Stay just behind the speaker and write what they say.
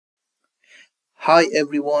Hi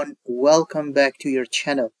everyone, welcome back to your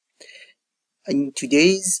channel. In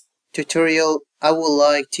today's tutorial, I would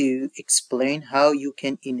like to explain how you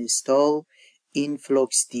can install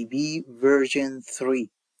InfluxDB version 3.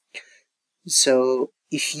 So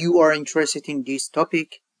if you are interested in this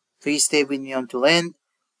topic, please stay with me until end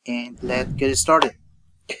and let's get started.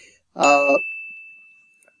 The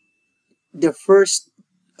first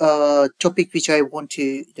topic which I want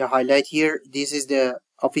to highlight here, this is the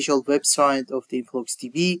official website of the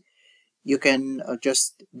InfluxDB. You can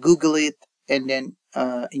just Google it and then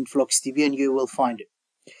InfluxDB and you will find it.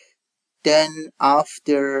 Then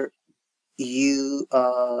after you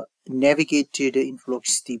navigate to the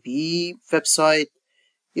InfluxDB website,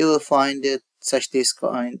 you will find it this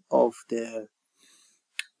kind of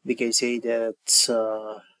we can say that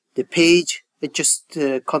the page. Just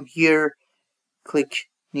come here, click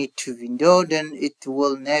need to window, then it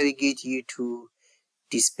will navigate you to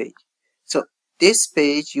this page. So this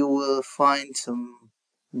page you will find some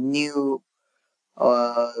new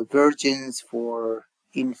versions for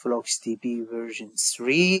InfluxDB version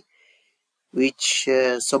 3, which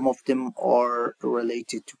some of them are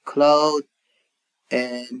related to cloud,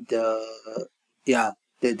 and yeah,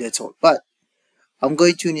 that's all. But I'm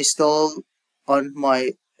going to install on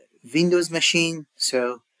my Windows machine,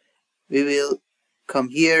 so we will come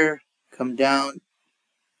here, come down,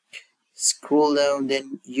 scroll down,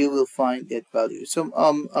 then you will find that value. So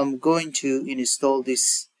I'm going to install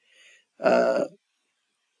this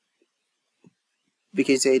we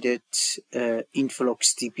can say that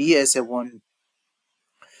InfluxDB as a one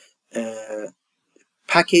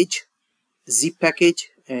package, zip package,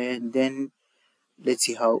 and then let's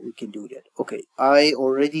see how we can do that. Okay, I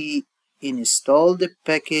already installed the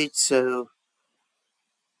package, so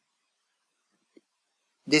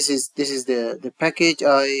this is the package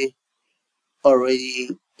I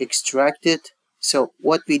already extracted. So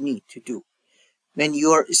what we need to do when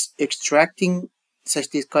you are extracting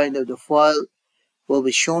this kind of the file will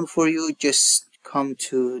be shown for you, just come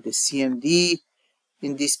to the CMD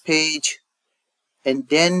in this page, and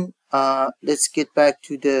then let's get back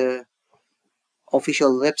to the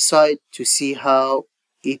official website to see how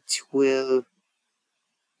it will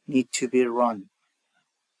need to be run.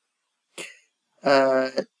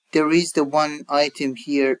 There is the one item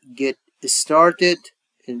here, get started,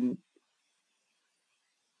 and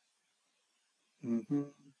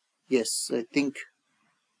yes, I think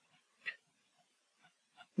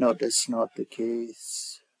no, that's not the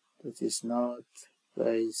case. That is not,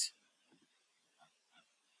 guys.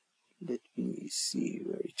 Let me see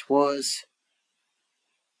where it was.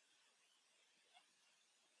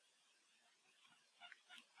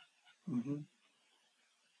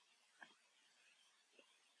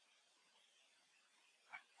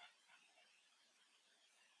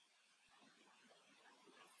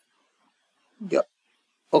 Yeah,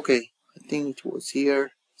 okay, I think it was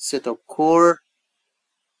here, setup core,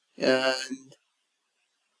 and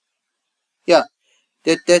yeah,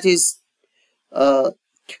 that is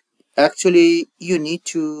actually you need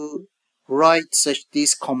to write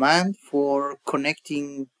this command for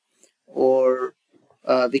connecting, or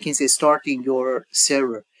we can say starting your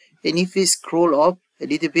server. And if we scroll up a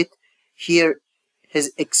little bit, here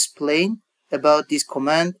has explained about this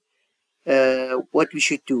command, what we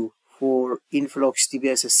should do for InfluxDB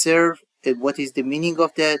as a server, and what is the meaning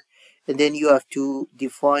of that. And then you have to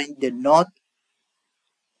define the node.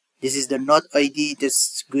 This is the node ID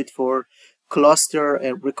that's good for cluster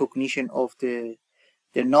and recognition of the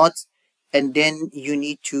nodes. And then you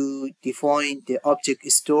need to define the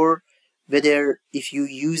object store, whether if you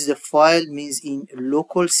use the file means in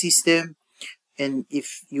local system, and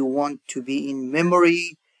if you want to be in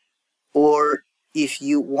memory, or if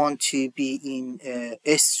you want to be in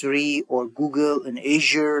S3 or Google and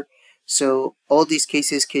Azure. So all these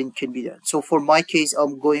cases can be done. So for my case,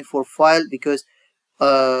 I'm going for file because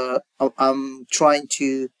I'm trying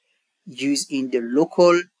to use in the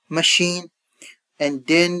local machine. And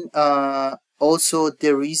then also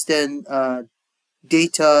there is then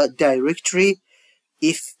data directory.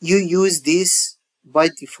 If you use this by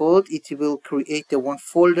default, it will create the one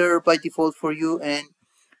folder by default for you and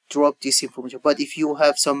drop this information. But if you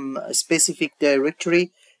have some specific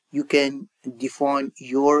directory, you can define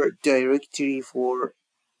your directory for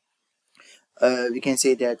we can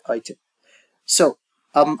say that item. So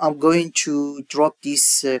I'm going to drop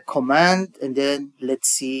this command, and then let's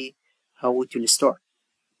see how it will start.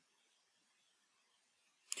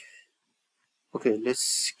 Okay,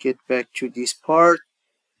 let's get back to this part,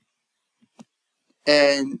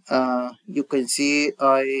 and you can see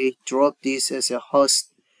I dropped this as a host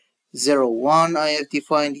 01 I have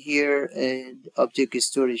defined here, and object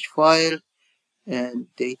storage file and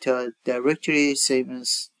data directory, same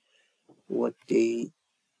as what they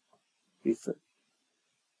refer.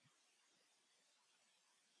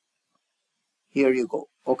 Here you go.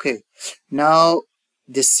 Okay, now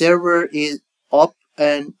the server is up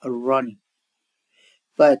and running,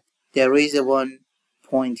 but there is a one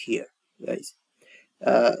point here, guys.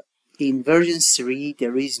 In version 3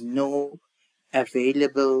 there is no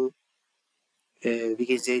available we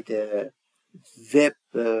can say the web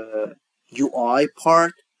UI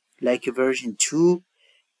part like version 2,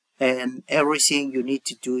 and everything you need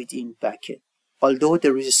to do it in backend. Although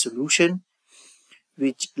there is a solution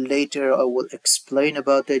which later I will explain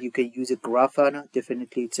about that. You can use a Grafana.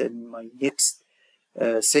 Definitely it's in my next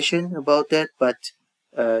session about that, but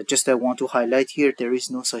just I want to highlight here, there is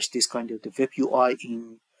no such this kind of the web UI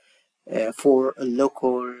in for a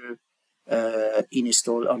local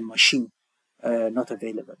install on machine, not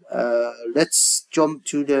available. Let's jump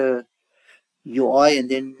to the UI and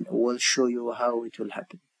then we'll show you how it will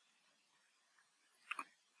happen.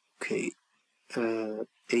 Okay,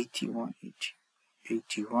 81,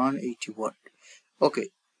 81, 81. Okay,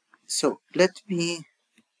 so let me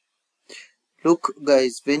look,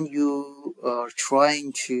 guys. When you are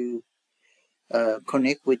trying to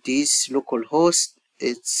connect with this local host,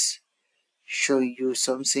 it's showing you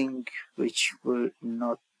something which will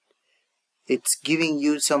not, it's giving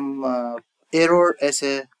you some error as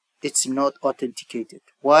a it's not authenticated.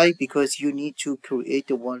 Why? Because you need to create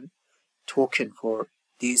the one token for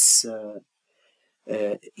this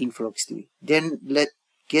InfluxDB. Then let's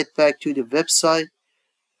get back to the website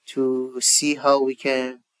to see how we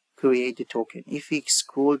can create the token. If we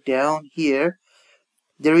scroll down here,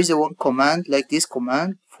 there is a one command like this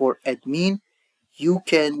command for admin. You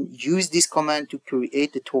can use this command to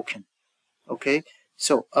create the token. Okay,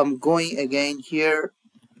 so I'm going again here,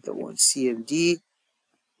 the one CMD,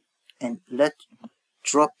 and let's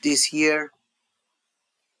drop this here.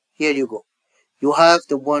 Here you go. You have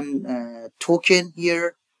the one token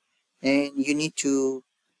here, and you need to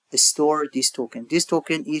store this token. This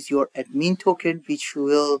token is your admin token, which you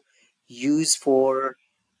will use for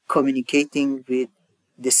communicating with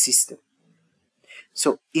the system.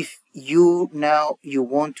 So if you now you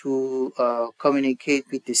want to communicate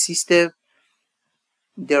with the system,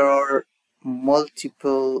 there are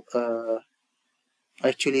multiple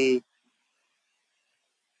actually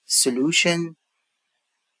solution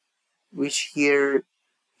which here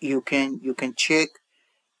you can check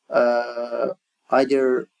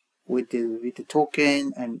either with the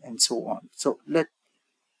token and so on. So let's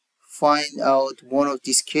find out one of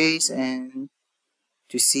these case and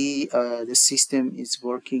to see the system is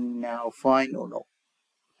working now fine or not.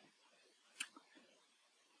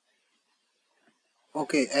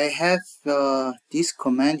 Okay, I have this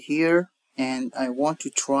command here, and I want to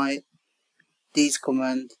try this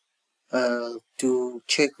command to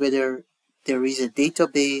check whether there is a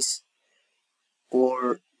database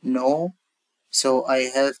or no. So I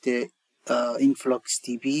have the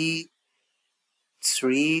InfluxDB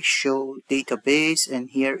 3 show database, and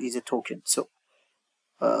here is a token. So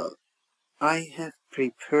I have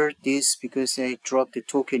prepared this because I dropped the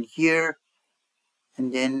token here,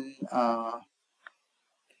 and then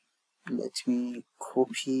let me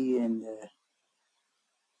copy and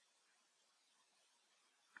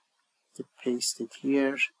paste it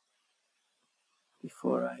here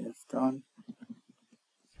before I have done.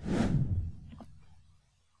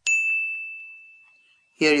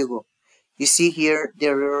 Here you go. You see here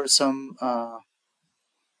there are some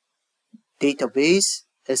database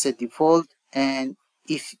as a default, and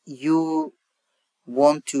if you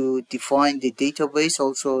want to define the database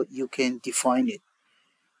also you can define it.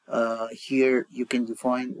 Here you can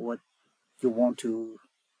define what you want to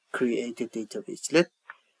create a database. Let's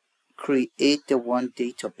create the one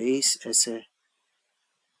database as a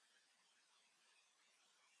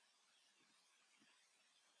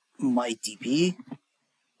MyDB.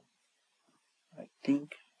 I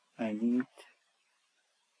think I need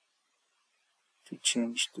to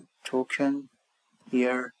change the token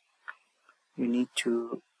here. You need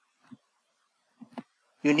to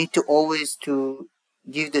always to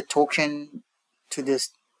give the token to the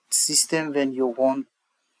system when you want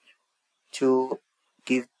to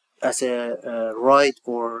give as a write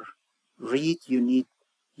or read. You need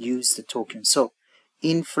use the token. So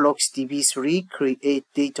InfluxDB3 create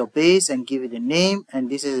database and give it a name, and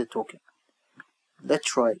this is a token. Let's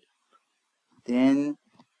try it. Then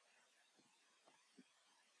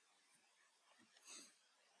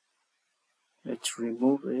let's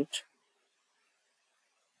remove it.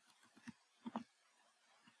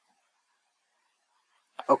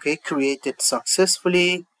 Okay, created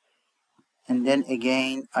successfully. And then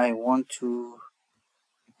again, I want to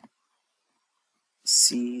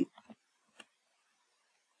see,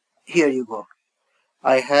 here you go.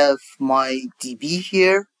 I have my DB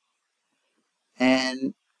here,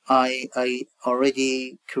 and I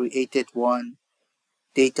already created one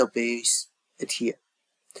database at here.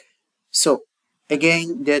 So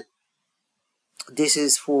again, this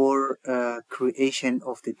is for creation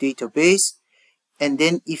of the database. And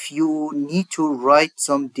then if you need to write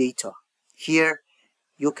some data, here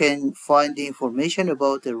you can find the information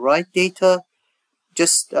about the write data.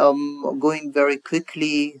 Just going very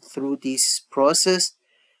quickly through this process.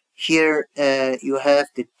 Here you have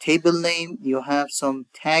the table name, you have some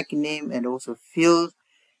tag name and also field,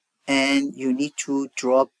 and you need to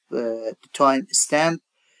drop the time stamp.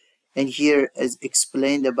 And here as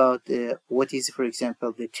explained about what is, for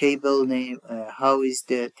example, the table name, how is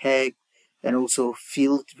the tag, and also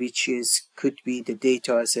field, which is could be the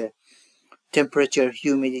data as a temperature,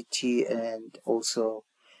 humidity, and also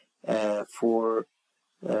for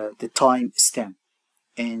the time stamp.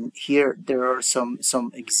 And here there are some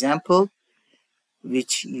example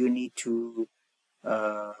which you need to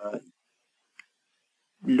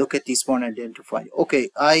look at this one and identify. Okay,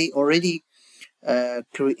 I already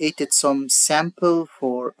created some sample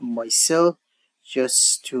for myself.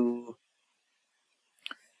 Just to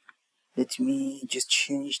let me just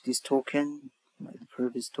change this token. My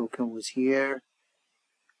previous token was here,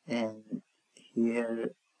 and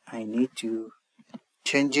here I need to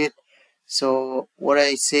change it. So what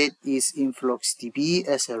I said is InfluxDB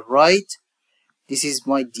as a write. This is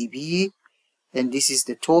my DB, and this is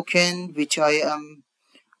the token which I am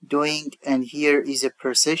doing, and here is a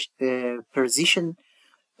precision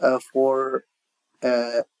for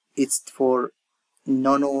it's for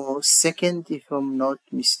nanosecond, if I'm not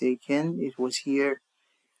mistaken. It was here.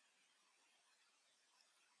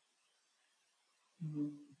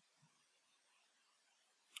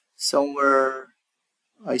 Somewhere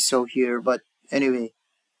I saw here, but anyway,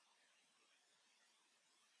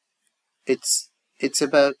 it's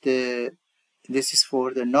about the, this is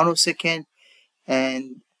for the nanosecond,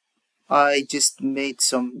 and I just made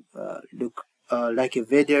some look like a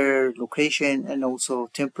weather, location, and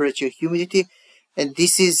also temperature, humidity. And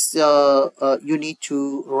this is you need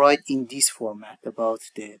to write in this format about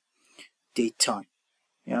the daytime.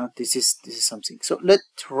 Yeah, this is something. So let's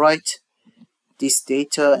write this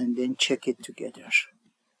data and then check it together.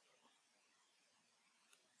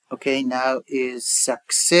 Okay, now is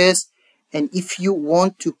success. And if you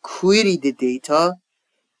want to query the data,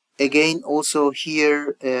 again also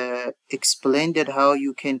here explained that how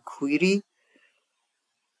you can query.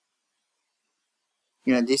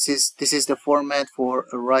 You know, this is the format for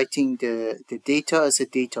writing the data as a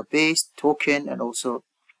database token, and also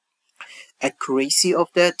accuracy of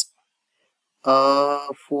that.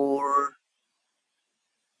 For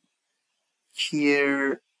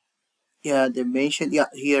here, yeah, they mentioned, yeah,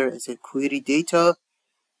 here as a query data.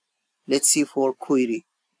 Let's see for query.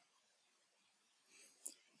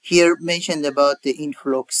 Here mentioned about the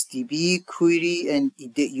InfluxDB query, and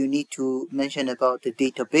you need to mention about the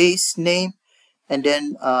database name, and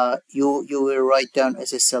then you will write down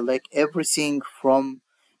as a select everything from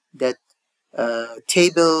that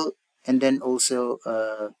table, and then also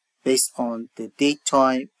based on the date,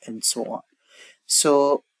 time, and so on.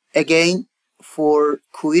 So again, for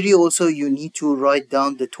query also you need to write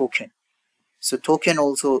down the token. So token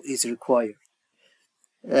also is required.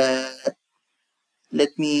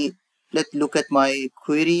 Let's look at my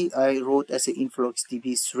query. I wrote as a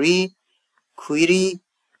InfluxDB3 query,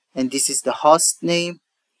 and this is the host name.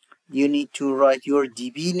 You need to write your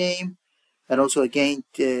DB name, and also again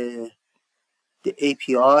the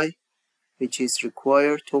API which is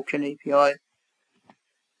required, token API.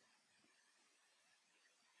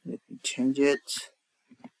 Let me change it.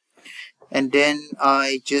 And then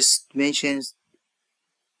I just mentioned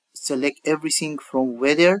select everything from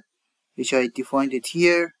weather, which I defined it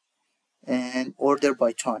here, and order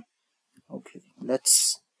by time. Okay,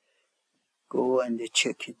 let's go and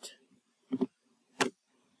check it.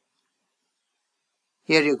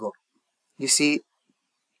 Here you go. You see,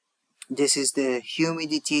 this is the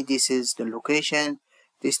humidity, this is the location,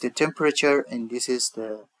 this is the temperature, and this is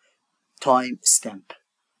the time stamp.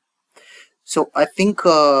 So I think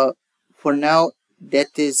for now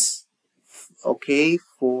that is okay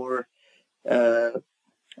for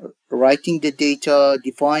writing the data,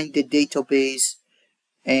 define the database.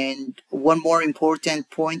 And one more important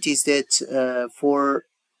point is that for,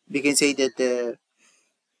 we can say that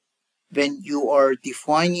when you are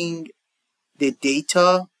defining the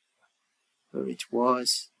data, where it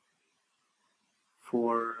was,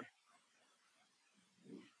 for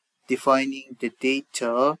defining the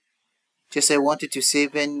data. Just I wanted to say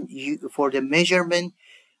when you for the measurement,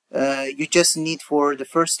 you just need for the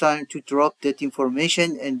first time to drop that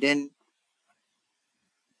information and then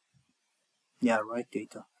write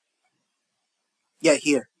data.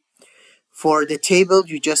 Here for the table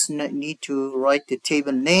you just need to write the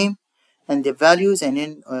table name and the values, and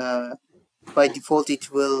then by default it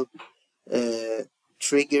will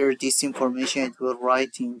trigger this information. It will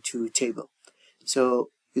write into table,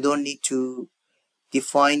 so you don't need to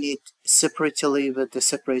define it separately with the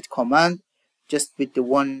separate command. Just with the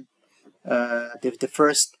one the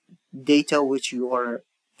first data which you are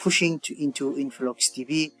pushing into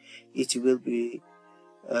InfluxDB, it will be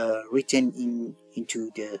written into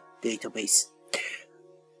the database.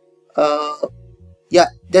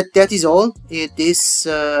 That is all. It is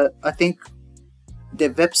I think the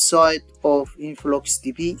website of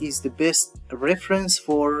InfluxDB is the best reference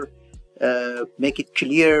for make it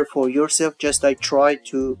clear for yourself. Just I try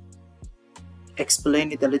to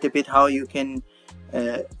explain it a little bit how you can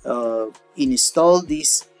install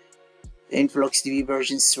this InfluxDB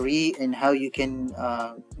version 3 and how you can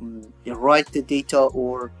write the data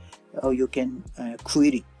or how you can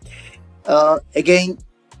query. Again,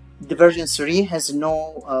 the version 3 has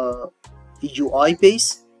no UI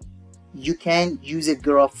base. You can use a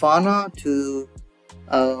Grafana to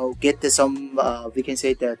get some we can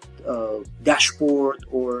say that dashboard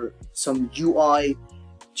or some UI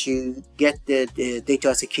to get the data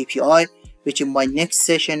as a KPI, which in my next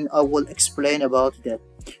session I will explain about that.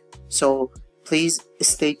 So please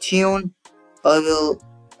stay tuned. I will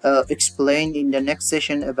explain in the next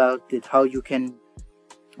session about how you can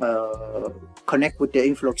connect with the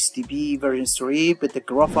InfluxDB version 3 with the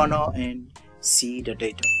Grafana and see the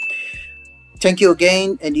data. Thank you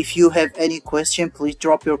again, and if you have any question, please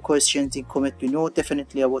drop your questions in comment below.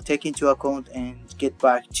 Definitely I will take into account and get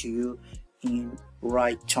back to you in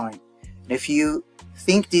right time. And if you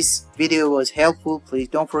think this video was helpful, please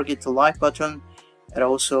don't forget the like button, and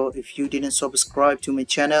also if you didn't subscribe to my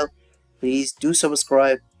channel, please do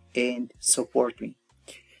subscribe and support me.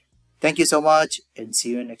 Thank you so much, and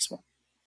see you next one.